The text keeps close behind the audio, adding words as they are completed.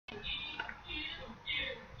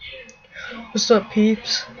What's up,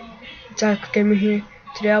 peeps? It's Alex Gamer here.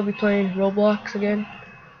 Today I'll be playing Roblox again.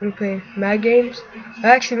 I'm playing Mad Games. I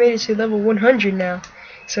actually made it to level 100 now.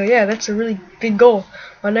 So yeah, that's a really big goal.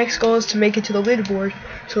 My next goal is to make it to the leaderboard.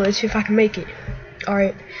 So let's see if I can make it.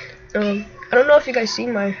 Alright. I don't know if you guys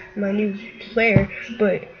seen my new player,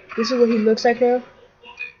 but this is what he looks like now.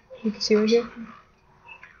 You can see right here.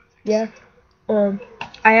 Yeah.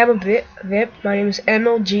 I have a VIP. My name is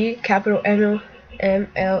MLG, capital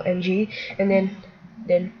MLNG, and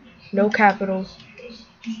then no capitals.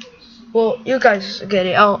 Well, you guys get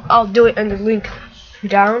it. I'll do it in the link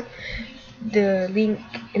down, the link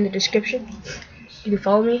in the description. You can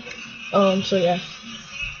follow me. So yeah.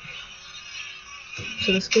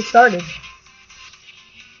 So let's get started.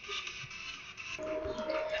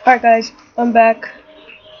 Alright guys, I'm back.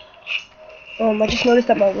 I just noticed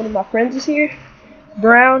that one of my friends is here,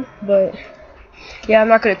 Brown, but yeah, I'm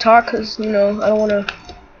not gonna talk because I don't want to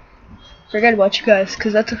forget about you guys,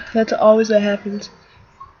 because that's always what happens.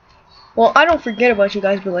 Well, I don't forget about you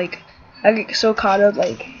guys, but like I get so caught up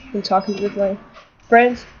in talking with my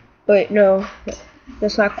friends, but no,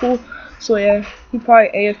 that's not cool. So yeah, he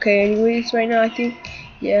probably AFK anyways right now, I think.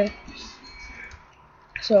 Yeah.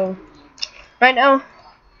 So right now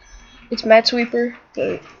it's Mad Sweeper,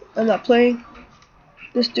 but I'm not playing.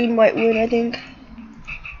 This dude might win, I think.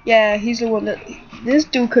 Yeah, he's the one that. This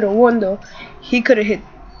dude could have won though. He could have hit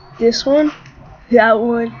this one, that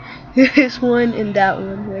one, this one, and that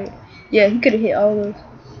one, right? Yeah, he could have hit all those.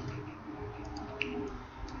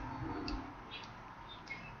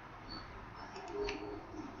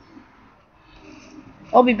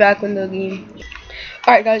 I'll be back when the game.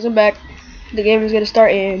 Alright guys, I'm back. The game is gonna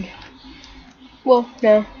start in. Well,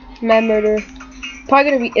 no. Mad Murder.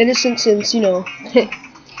 Probably gonna be innocent since, oh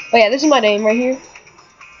yeah, this is my name right here.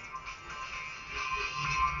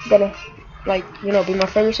 Gonna, be my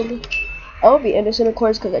friend or something. I will be innocent, of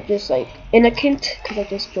course, because I just, innocent, because I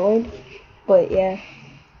just joined. But, yeah.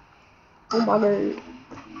 Oh my god.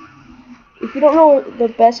 If you don't know where the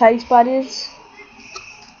best hiding spot is,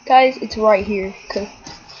 guys, it's right here. Because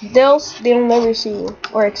they'll never see you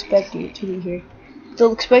or expect you to be here.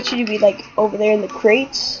 They'll expect you to be, over there in the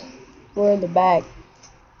crates or in the bag.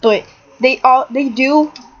 But they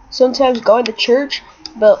do sometimes go into church,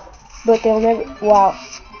 but they'll never. Wow.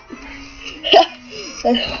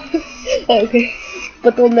 Okay.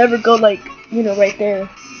 But they'll never go right there.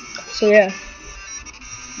 So yeah.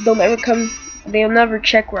 They'll never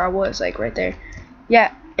check where I was, right there.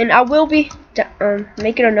 Yeah, and I will be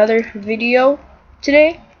making another video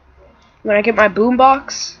today when I get my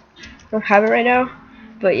boombox. I don't have it right now,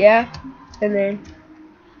 but yeah. And then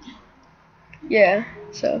yeah,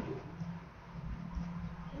 so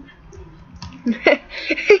yeah,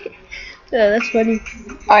 that's funny.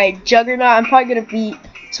 Alright, Juggernaut, I'm probably gonna beat.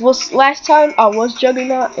 So last time I was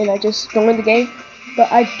Juggernaut and I just joined the game, but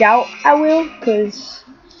I doubt I will, cause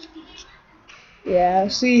yeah,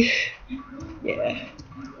 see, yeah.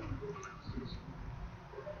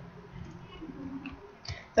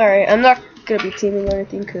 Alright, I'm not gonna be teaming or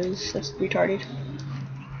anything, cause that's retarded.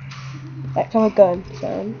 That's my gun,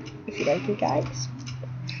 so if you like it, guys,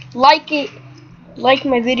 like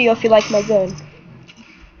my video if you like my gun.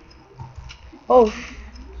 Oh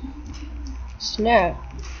snap.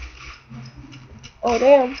 Oh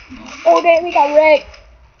damn, we got wrecked.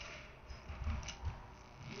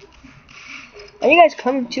 Are you guys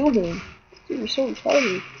coming to him? Dude, you're so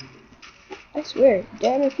retarded. I swear,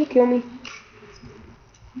 damn if you kill me.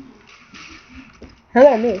 How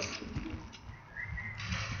did I miss?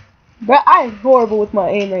 Bro, I'm horrible with my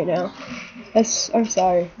aim right now. I'm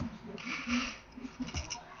sorry.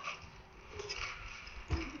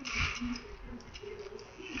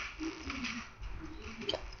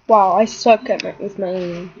 Wow, I suck with my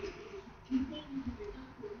aim.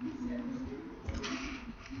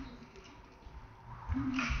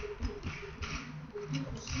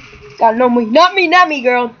 God, no me, not me,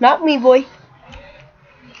 girl, not me, boy.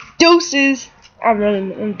 Deuces. I'm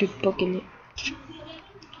running. I'm just booking it.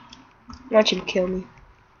 Watch him kill me.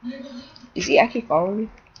 Is he actually following me?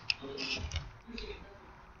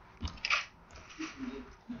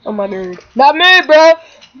 Oh my god. Not me, bro.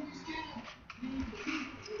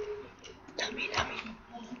 Not me.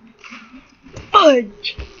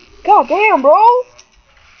 Fudge. God damn, bro.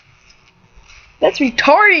 That's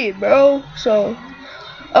retarded, bro. So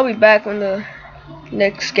I'll be back when the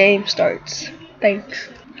next game starts. Thanks.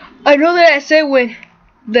 I know that I said when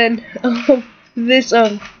then this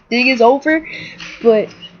thing is over,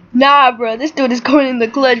 but nah, bro, this dude is going in the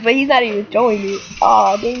clutch, but he's not even showing it.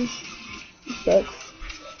 Aw, dang, it sucks.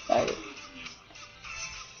 Alright.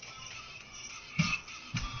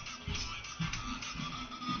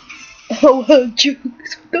 Oh, well,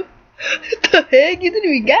 jukes. What the heck? You didn't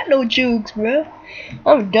even got no jukes, bro.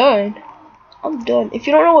 I'm done. I'm done. If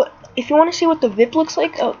you don't know what, if you want to see what the VIP looks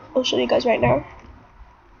like, I'll show you guys right now.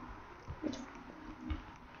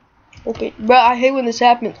 Okay, bro, I hate when this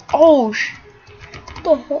happens. Oh, what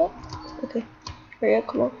the heck? Okay, hurry up,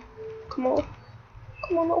 come on. Come on.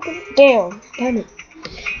 Come on, open it. Damn it.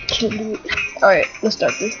 Can't do it. Alright, let's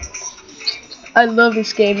start this. I love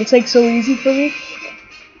this game. It's like so easy for me.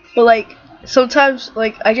 But like, sometimes,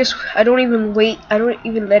 like, I don't even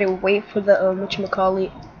let it wait for the,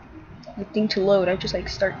 whatchamacallit, the thing to load. I just like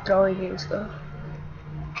start drawing it and stuff.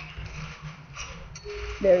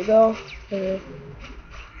 There we go. Okay.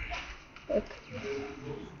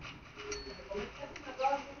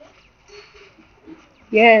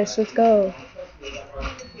 Yes, let's go.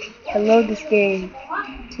 I love this game.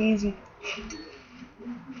 It's easy.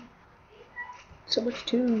 So much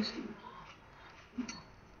twos.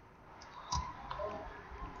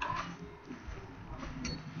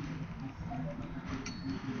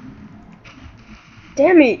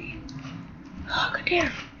 Damn it! Oh, god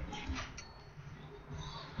damn.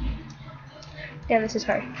 Damn, this is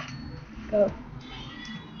hard. Go.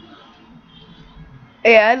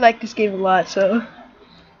 Yeah, I like this game a lot, so.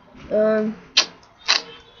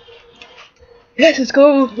 Yes, let's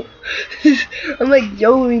go! I'm like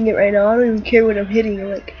YOLOing it right now. I don't even care what I'm hitting.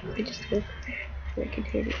 I just hope I can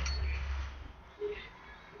hit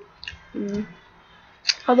it.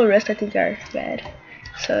 All the rest I think are bad.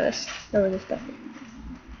 So that's none of this stuff.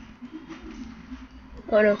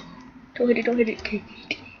 Oh no. Don't hit it, don't hit it. Okay.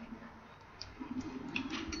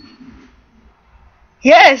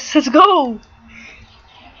 Yes, let's go!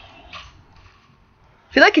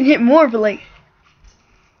 I feel like I can hit more, but like.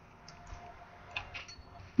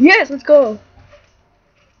 Yes, let's go!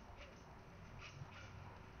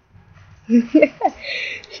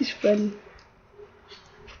 She's funny.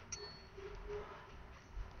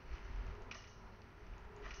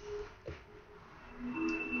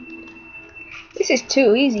 This is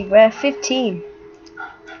too easy, bruh. 15.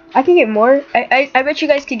 I can get more. I bet you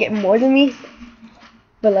guys could get more than me.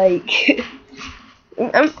 But like,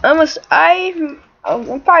 I'm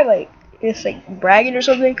probably like just like bragging or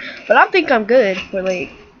something. But I think I'm good. But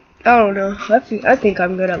like, I don't know. I think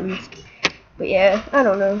I'm good at least. But yeah, I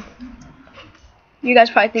don't know. You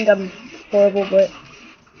guys probably think I'm horrible, but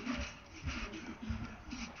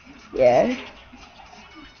yeah.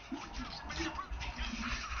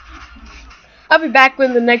 I'll be back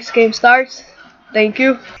when the next game starts. Thank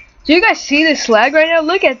you. Do you guys see this lag right now?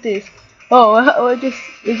 Look at this. Oh, it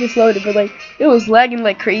just loaded, but like it was lagging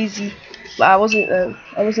like crazy. But I wasn't on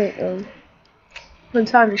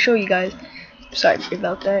time to show you guys. Sorry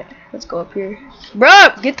about that. Let's go up here.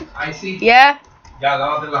 Bro, get the. I see. Yeah. Ya,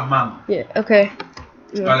 lávate las manos. Yeah. Okay.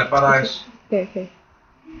 Vale, para eso. Okay.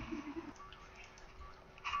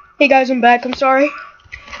 Hey guys, I'm back. I'm sorry.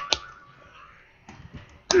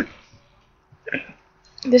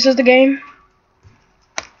 This is the game.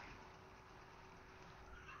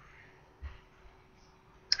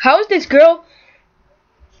 How is this girl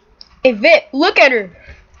a VIP? Look at her.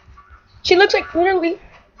 She looks like literally.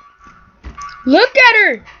 Look at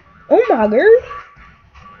her. Oh my god.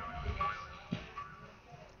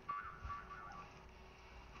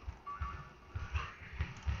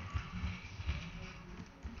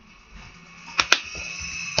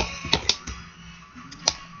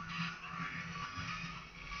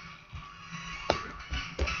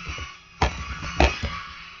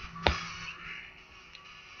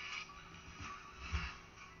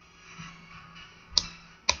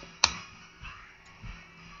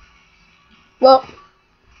 Well,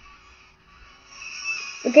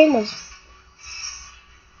 the game was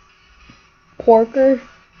porker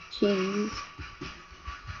cheese.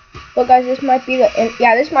 Well, guys, this might be the end.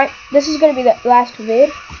 Yeah, this is gonna be the last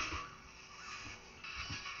vid.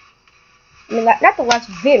 I mean, not the last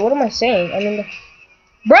vid. What am I saying? I mean,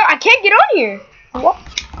 bro, I can't get on here. What?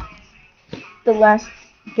 The last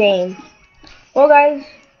game. Well, guys,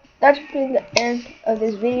 that's been the end of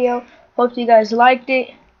this video. Hope you guys liked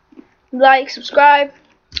it. Like, subscribe,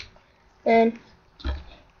 and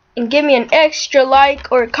give me an extra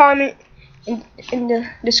like or a comment in the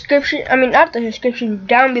description. I mean, not the description,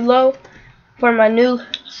 down below for my new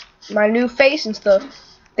face and stuff.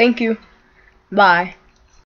 Thank you. Bye.